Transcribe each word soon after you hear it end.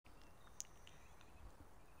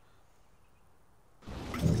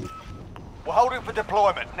We're holding for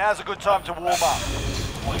deployment. Now's a good time to warm up.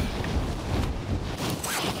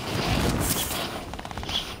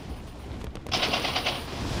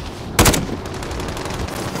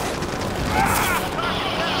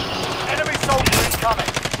 Enemy soldier incoming.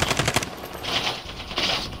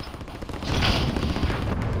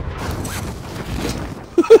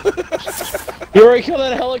 You already killed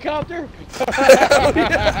that helicopter?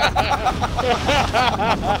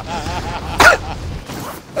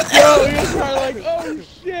 Yo, he was probably like, oh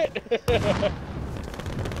shit! That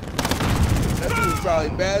dude's probably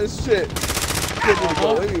bad as shit. Couldn't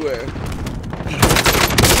go anywhere.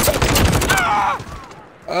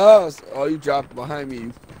 Oh, you dropped behind me,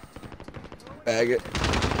 you faggot.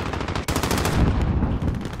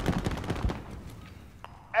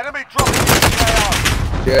 Enemy dropping into the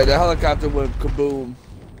AR. Yeah, the helicopter went kaboom.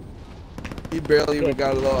 He barely even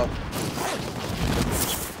got it off.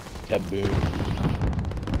 Kaboom.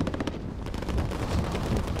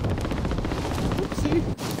 Whoopsie.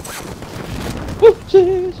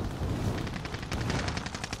 Whoopsies!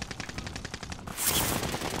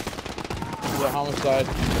 The homicide.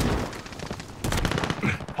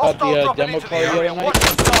 Got the demo car the other night.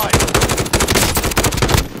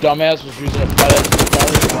 Dumbass was using a flathead to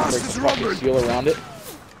break the fucking seal around it.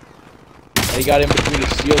 And he got in between the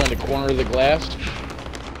seal and the corner of the glass.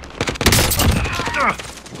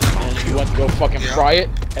 And he went to go fucking pry it,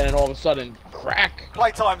 and then all of a sudden, crack!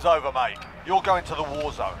 Playtime's over, mate. You're going to the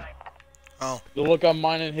war zone. Oh. The look on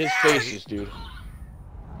mine and his faces, dude.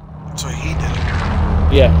 So he did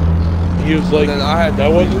it. Yeah. He was like, then I had that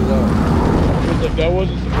wasn't... He was like, that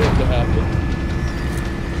wasn't supposed to happen.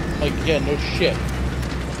 Like, yeah, no shit.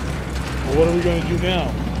 Well, what are we gonna do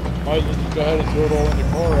now? Might as well just go ahead and throw it all in the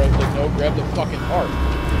car. I was like, no, grab the fucking tarp.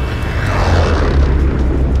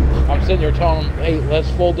 I'm sitting there telling him, hey, let's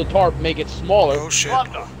fold the tarp, make it smaller. Oh shit.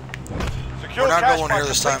 Plunder. Secure We're not cash going by here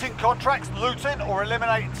this time. completing contracts, looting, or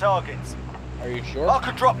eliminating targets. Are you sure? Mark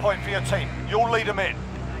a drop point for your team. You'll lead them in.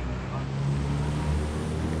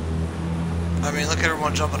 I mean, look at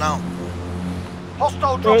everyone jumping out.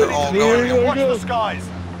 Hostile dropping They're all into the going area. in. Watch the skies.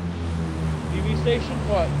 TV station?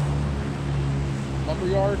 What?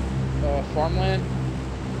 Lumberyard? Farmland?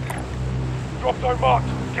 Drop zone marked.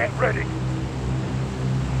 Get ready.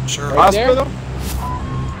 Sure. Right there?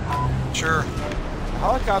 Hospital? Sure.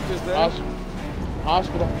 Helicopter's there.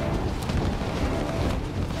 Hospital.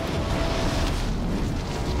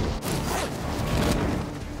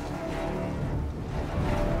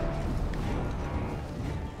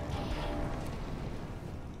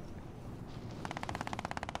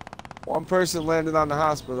 One person landed on the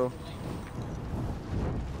hospital.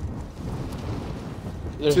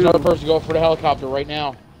 There's another person going for the helicopter right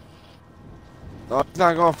now. No, he's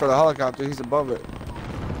not going for the helicopter. He's above it.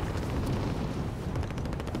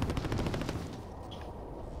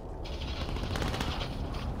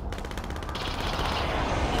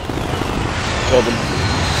 Killed him.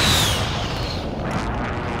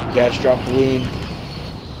 Gas drop balloon.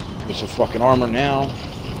 Get some fucking armor now.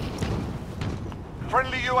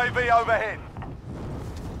 Friendly UAV overhead.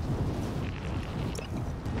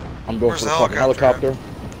 I'm going Where's for the the fucking helicopter. Okay,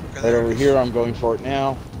 Right there over it is. here, I'm going for it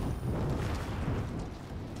now.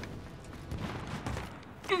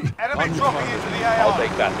 Enemy dropping into the AR. I'll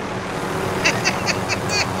take that.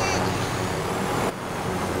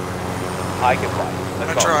 I can fly. I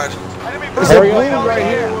Let's go. tried. Enemy There's a Hurry up. balloon right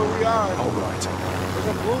here where we are. All right. There's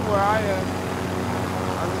a balloon where I am.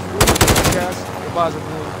 On this roof, gas. The bottom of the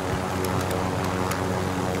balloon.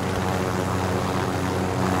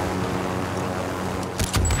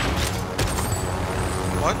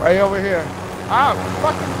 What? Right over here. Ah,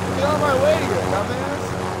 fucking get out of my way here,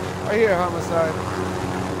 dumbass. Right here, homicide.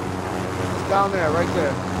 It's down there, right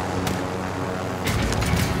there.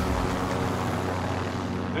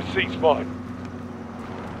 This seat's mine.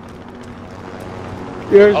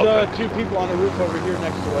 There's Okay. two people on the roof over here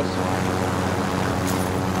next to us.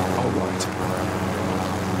 All right.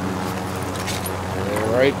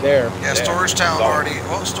 They're right there. Yeah, There. Storage Town Sorry. already.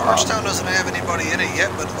 Well, Storage Town doesn't have anybody in it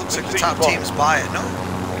yet, but it looks like the top teams buy it. No.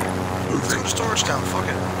 Let's go to Storage Town. Fuck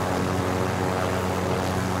it.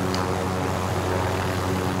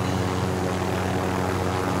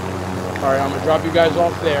 Alright, I'm gonna drop you guys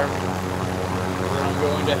off there. And then I'm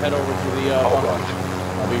going to head over to the All bunker. right.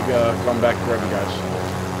 I'll be coming back to grab you guys.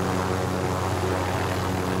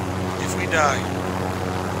 If we die,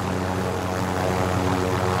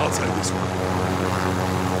 I'll take this one.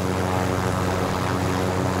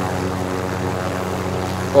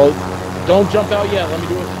 Well, don't jump out yet. Let me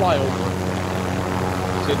do a flyover.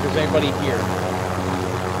 See if there's anybody here.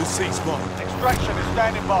 This seat's mine. Extraction is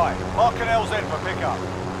standing by. Mark and L's in for pickup.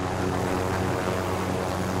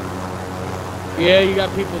 Yeah, you got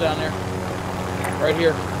people down there. Right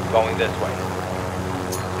here. Going this way.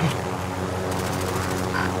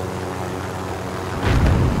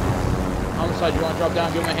 Homicide, you want to drop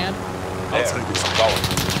down, give him a hand? There. I'm going.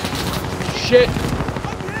 Shit!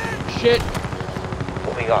 Shit!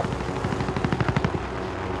 Moving up.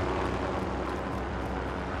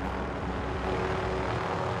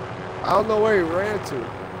 I don't know where he ran to.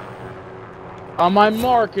 On my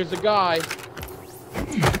mark is a guy.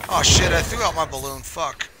 Oh shit, I threw out my balloon.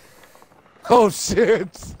 Fuck. Oh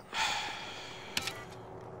shit.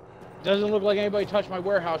 Doesn't look like anybody touched my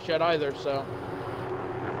warehouse yet either, so.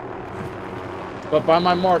 But by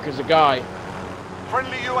my mark is a guy.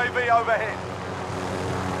 Friendly UAV overhead.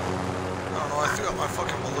 I don't know, I threw out my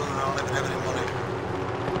fucking balloon and I don't even have any money.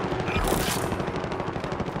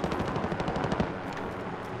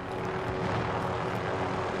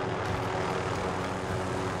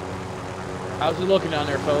 How's it looking down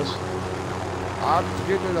there, fellas? I'm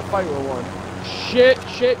getting in a fight with one. Shit,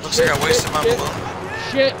 shit, Looks shit, like I wasted my shit, balloon.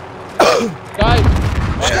 shit. Guys,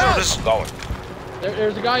 watch Shadow out. just... I'm going.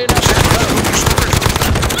 There's a guy in there.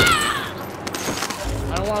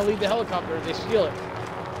 I don't want to leave the helicopter if they steal it.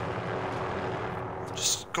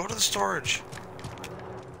 Just go to the storage.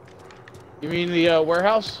 You mean the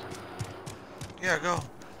warehouse? Yeah, go.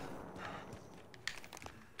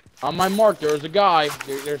 On my mark, there's a guy.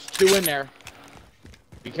 There's two in there.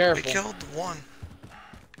 Be We careful. killed one.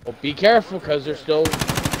 Well, be careful, because there's still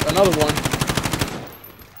another one.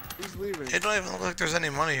 He's leaving. It don't even look like there's any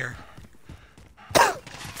money here.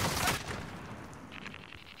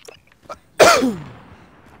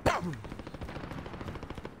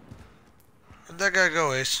 Where'd that guy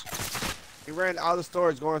go, Ace? He ran out of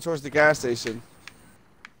storage going towards the gas station.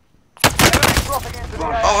 Dropping into the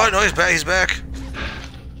air. Oh, no, he's back. He's back.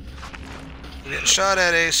 We're getting shot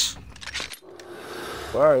at, Ace.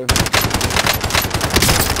 Sorry.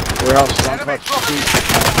 Warehouse is on Enemy clutch. dropping into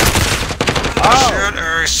Oh, Shit,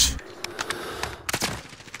 Ace.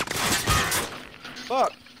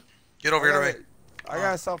 fuck. Get over here to me. I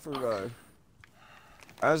got self-revive.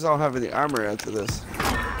 I just don't have any armor after this.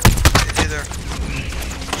 Either.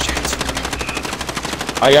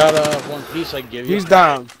 Shit. I got one piece I can give you. He's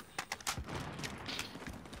down.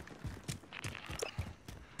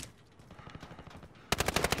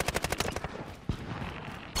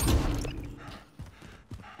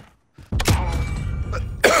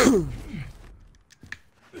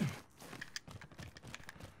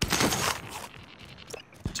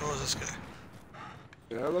 So is this guy.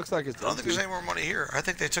 Yeah, it looks like it's I don't think there's empty. any more money here. I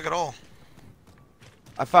think they took it all.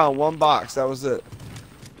 I found one box. That was it.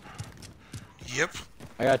 Yep.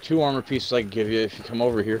 I got 2 armor pieces I can give you if you come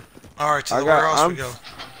over here. Alright, to I the got- warehouse I'm- we go.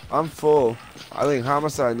 I'm full. I think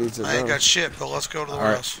homicide needs to I ain't know. got shit, but let's go to the All right.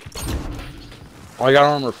 warehouse. Oh, I got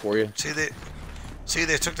armor for you. See,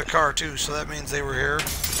 they took the car too, so that means they were here.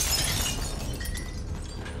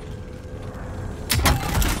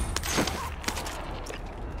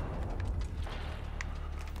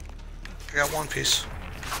 I got one piece.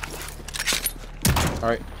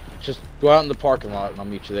 Alright, just go out in the parking lot and I'll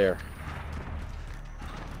meet you there.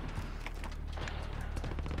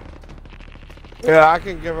 Yeah, I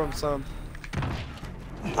can give him some.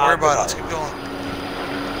 Don't worry about it. Let's keep going.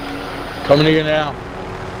 Coming to you now.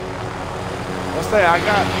 Let's say I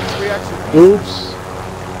got 3 extra. Oops.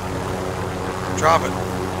 Drop it.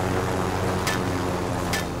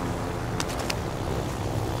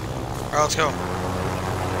 Alright, let's go.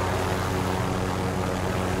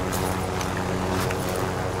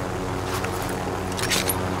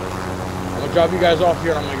 I'm gonna drop you guys off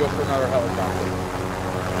here and I'm gonna go for another helicopter.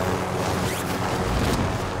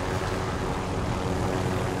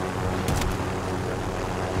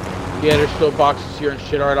 Yeah, there's still boxes here and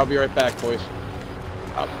shit. Alright, I'll be right back, boys.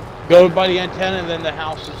 I'll go by the antenna and then the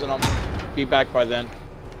houses and I'll be back by then.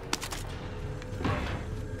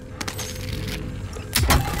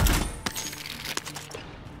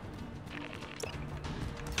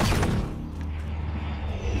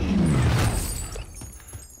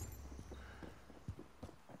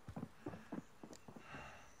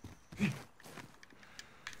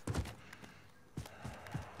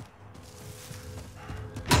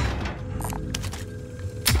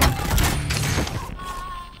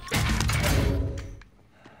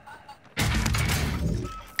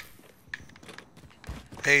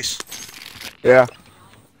 Ace. Yeah,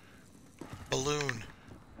 Balloon.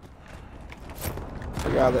 I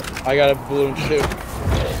got it. I got a balloon too.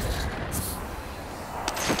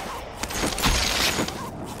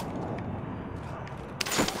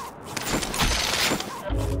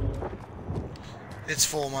 It's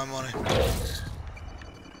full of my money.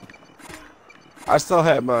 I still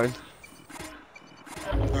have mine.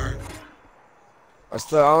 I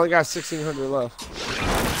only got 1,600 left.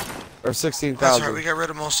 Or 16,000. That's right, we got rid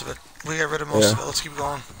of most of it. We got rid of most of it. Let's keep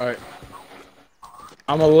going. Alright.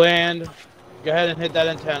 I'm gonna land. Go ahead and hit that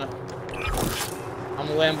antenna. I'm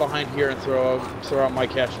gonna land behind here and throw out my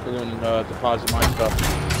cash balloon and deposit my stuff.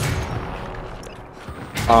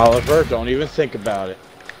 Oliver, don't even think about it.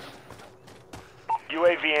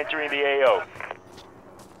 UAV entering the AO.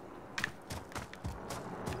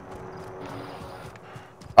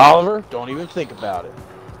 Oliver, don't even think about it.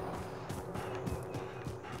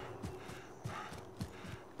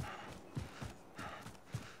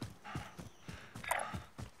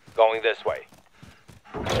 Going this way.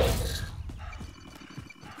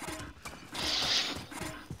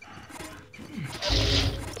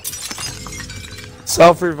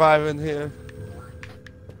 Self-reviving here.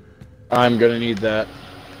 I'm gonna need that.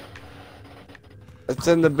 It's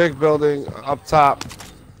in the big building up top.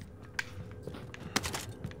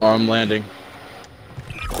 I'm landing.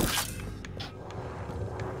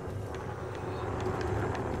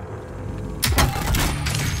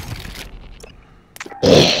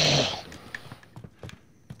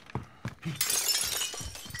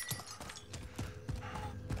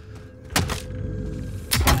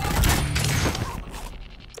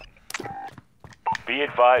 Be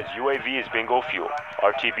advised, UAV is bingo fuel.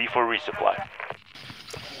 RTB for resupply.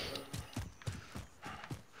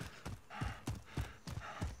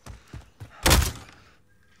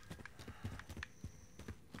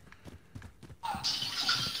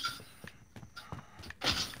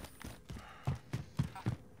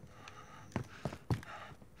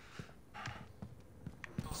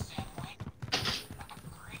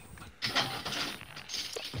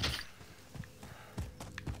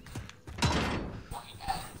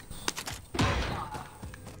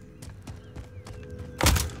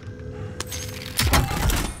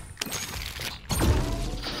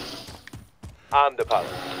 I'm the pilot.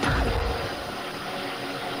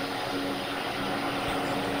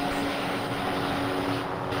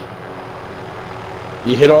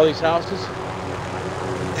 You hit all these houses?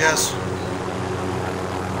 Yes.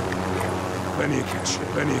 Plenty of cash here,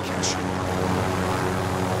 plenty of cash here.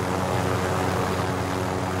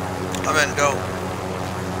 I'm in, go.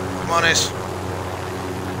 Come on, Ace.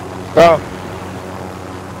 Go.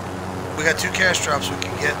 We got 2 cash drops we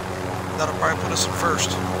can get. That'll probably put us in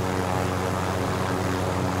first.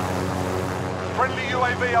 Friendly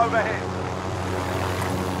UAV overhead.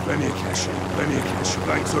 Plenty of cash here, plenty of cash here.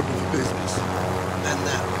 Bank's open for business. And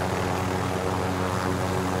that.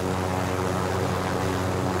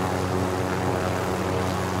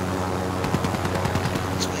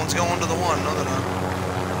 Someone's going to the 1. No, they're not.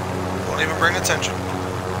 Won't even bring attention.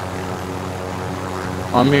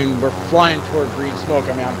 I mean, we're flying toward green smoke.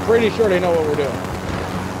 I mean, I'm pretty sure they know what we're doing.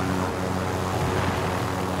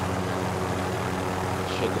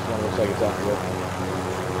 Shit, this one looks like it's out the roof.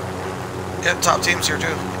 Yep, top team's here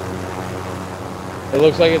too. It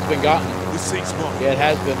looks like it's been gotten. This seat's mine. Yeah, it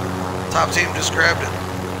has been. Top team just grabbed it.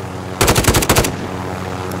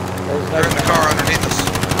 Where's the They're in next the car underneath us.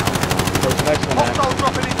 one? Where's the next one at? Hostile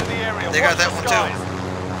dropping into the area. They got Watch that the one skies. too.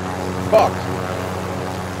 Fuck.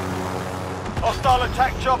 Hostile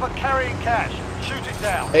attack chopper carrying cash. Shoot it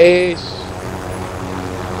down. Ace.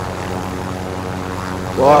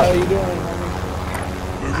 What are What? you doing, homie?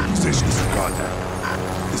 Move in position, disregard that.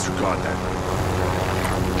 Disregard that.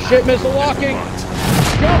 Shit, missile locking.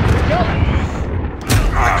 Jump, jump.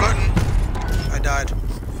 I couldn't. I died. So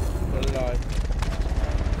did I.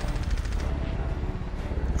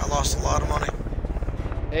 I lost a lot of money.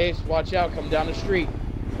 Ace, watch out. Come down the street.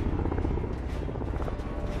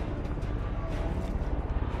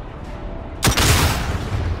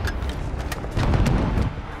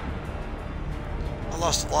 I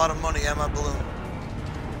lost a lot of money on my balloon.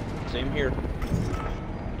 Same here.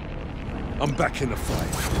 I'm back in the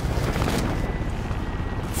fight.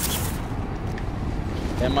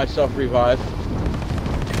 And myself revive.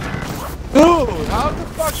 Dude, how the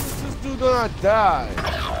fuck does this dude not die?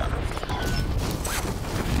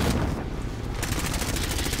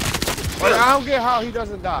 Like, I don't get how he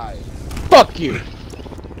doesn't die. Fuck you.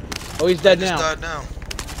 Oh, he's dead Just now. died now.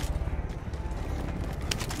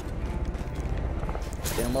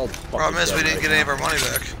 Damn motherfucker. Problem is we didn't get any of our money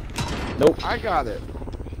back. Nope. I got it.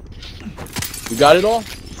 You got it all?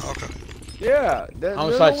 Okay. Yeah. I'm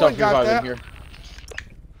gonna slide self revive in here.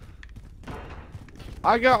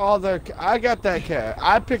 I got all the. I got that cat.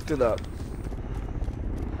 I picked it up.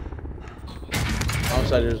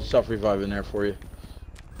 Outside, there's a self revive in there for you.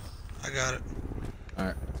 I got it.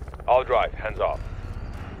 Alright. I'll drive. Hands off.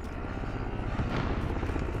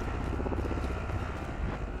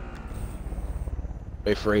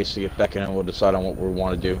 Wait for Ace to get back in and we'll decide on what we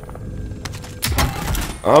want to do.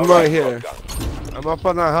 I'm right here. I'm up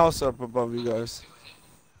on that house up above you guys.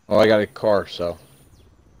 Well, I got a car, so.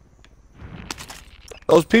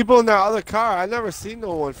 Those people in that other car, I never seen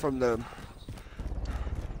no one from them.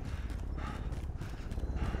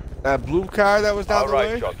 That blue car that was down the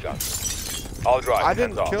way. Shotgun. I'll drive. I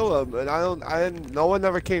didn't kill him, and I didn't. No one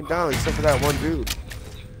ever came down except for that one dude.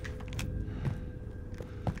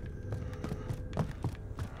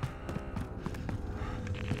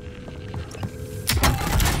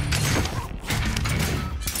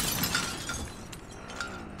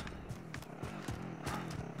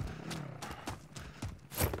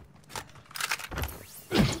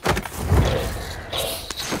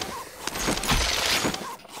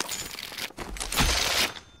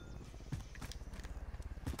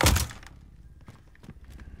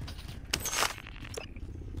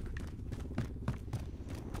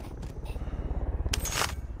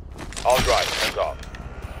 I'll drive. Hands off.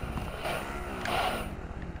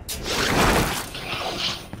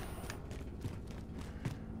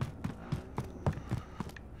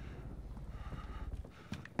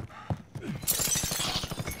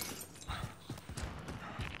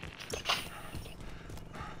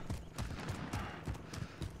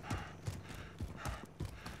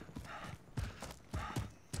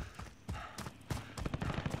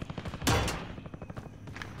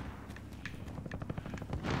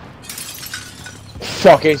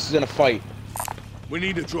 Fuck, Ace is in a fight. We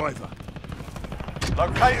need a driver.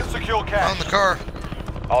 Locate and secure cash. On the car.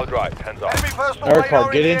 I'll drive. Hands off. Enemy personal Alright, radar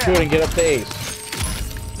car, get in the into air. it and get up to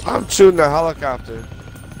Ace. I'm shooting a helicopter.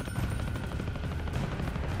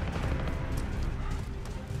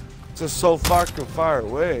 It's just so fucking far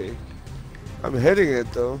away. I'm hitting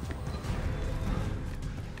it though.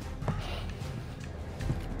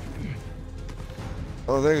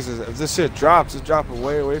 Oh, the thing is, if this shit drops, it's dropping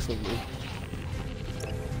way away from me.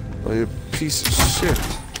 Oh, you piece of shit.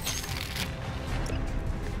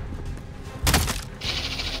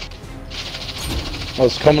 Oh,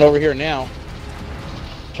 it's coming over here now.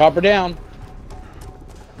 Chop her down.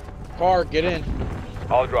 Car, get in.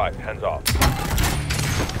 I'll drive. Hands off.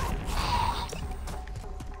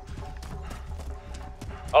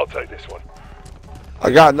 I'll take this one.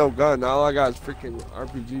 I got no gun. All I got is freaking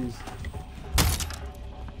RPGs.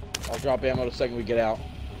 I'll drop ammo the second we get out.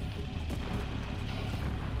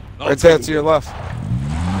 Right there to your left.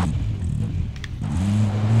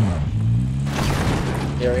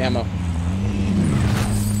 Here, ammo.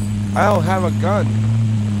 I don't have a gun. You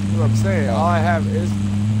know what I'm saying? All I have is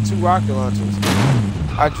 2 rocket launchers.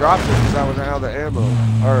 I dropped it because I was out of the ammo.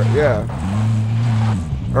 Or, yeah.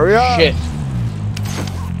 Hurry up! Shit.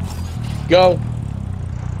 Go.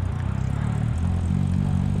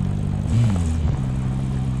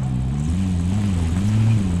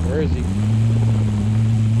 Where is he?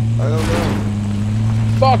 I don't know.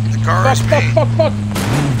 Fuck! The car fuck, is fuck, me. fuck, fuck!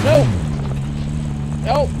 No!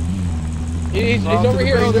 No! He's Off to over the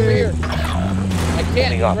here, he's over building. here. I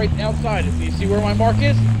can't, he's right outside. Do you see where my mark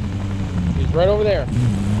is? He's right over there.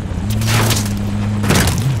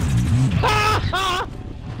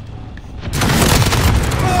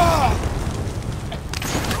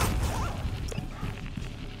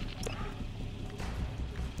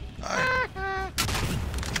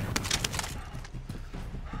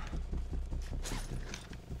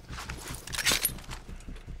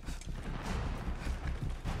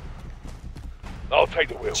 I'll take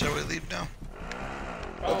the wheel. Shall we leave now?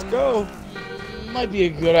 Let's go. Might be a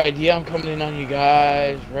good idea. I'm coming in on you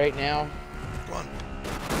guys right now. Go on.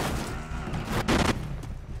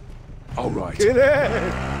 All right. Get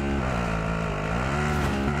in!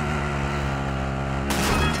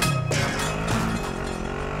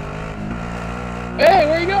 Hey,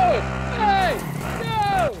 where you going? Hey!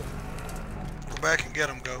 No! Go back and get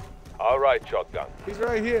him, go. All right, shotgun. He's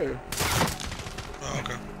right here. Oh,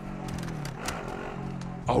 okay.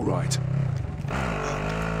 All right.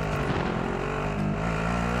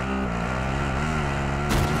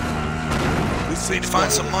 We need to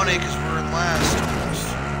find some money because we're in last.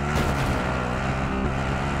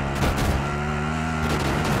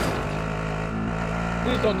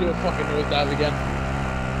 Please don't do a fucking nosedive again.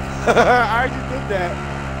 I already did that.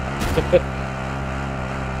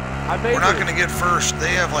 I made We're not it. going to get first.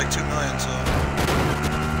 They have like 2 million, so.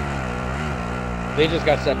 They just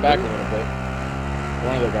got set back a little bit.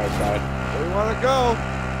 One of their guys died. Where we want to go?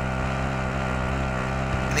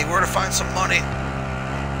 Anywhere to find some money.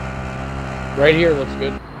 Right here looks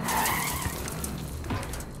good.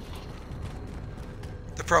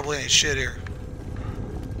 There probably ain't shit here.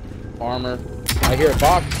 Armor. I hear a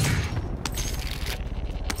box.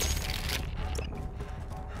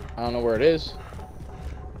 I don't know where it is.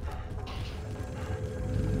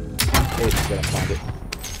 Wait, gotta find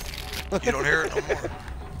it. You don't hear it no more.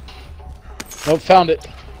 Nope, found it.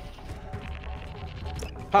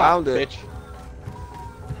 Found it. Bitch.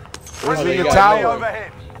 Where's Oh, the you got tower?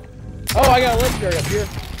 Overhead. Oh, I got a legendary up here.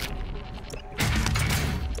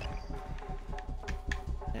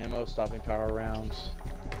 Ammo, stopping power rounds.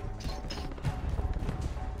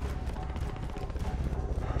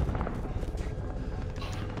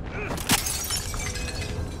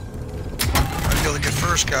 I'd be able to get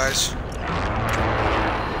first, guys.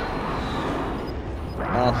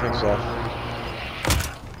 I don't think so.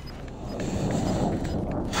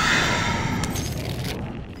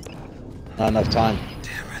 Not enough time.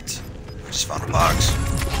 Damn it. I just found a box.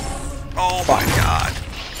 Oh my god.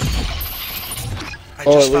 I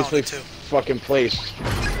Oh, just at least found we it too. fucking placed.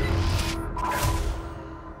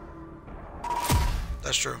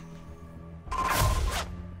 That's true.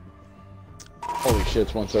 Holy shit,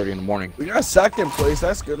 it's 1:30 in the morning. We got second place.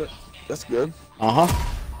 That's good. That's good. Uh-huh.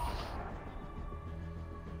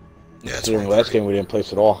 Yeah, it's Considering last game we didn't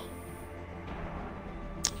place at all.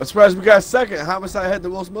 I'm surprised we got second. Homicide had the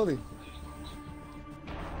most money.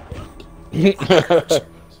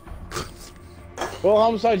 Well,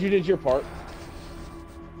 Homicide, you did your part.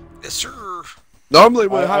 Yes, sir. Normally,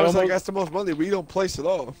 when I Homicide almost- gets the most money, we don't place at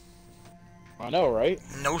all. I know, right?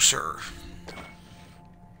 No, sir.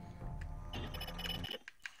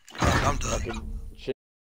 Alright, I'm done. Fucking